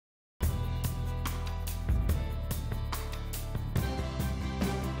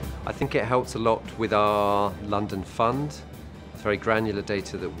I think it helps a lot with our London fund. It's very granular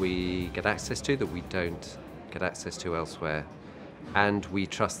data that we get access to that we don't get access to elsewhere. And we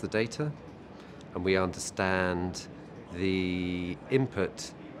trust the data, and we understand the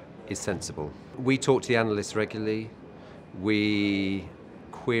input is sensible. We talk to the analysts regularly, we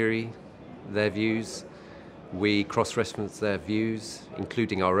query their views, we cross-reference their views,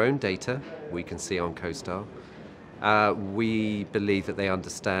 including our own data we can see on CoStar. We believe that they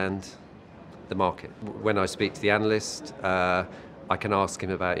understand the market. When I speak to the analyst, I can ask him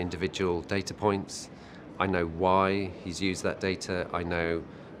about individual data points. I know why he's used that data, I know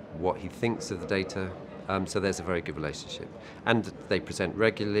what he thinks of the data, so there's a very good relationship. And they present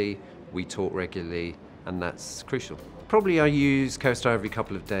regularly, we talk regularly, and that's crucial. Probably I use CoStar every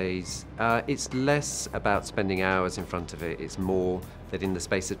couple of days. It's less about spending hours in front of it, it's more that in the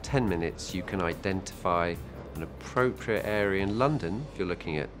space of 10 minutes you can identify an appropriate area in London, if you're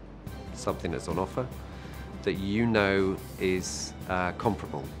looking at something that's on offer, that you know is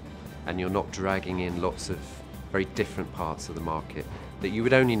comparable, and you're not dragging in lots of very different parts of the market that you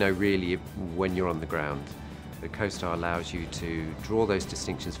would only know really when you're on the ground. The CoStar allows you to draw those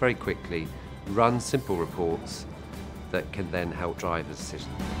distinctions very quickly, run simple reports that can then help drive a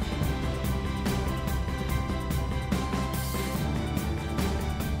decision.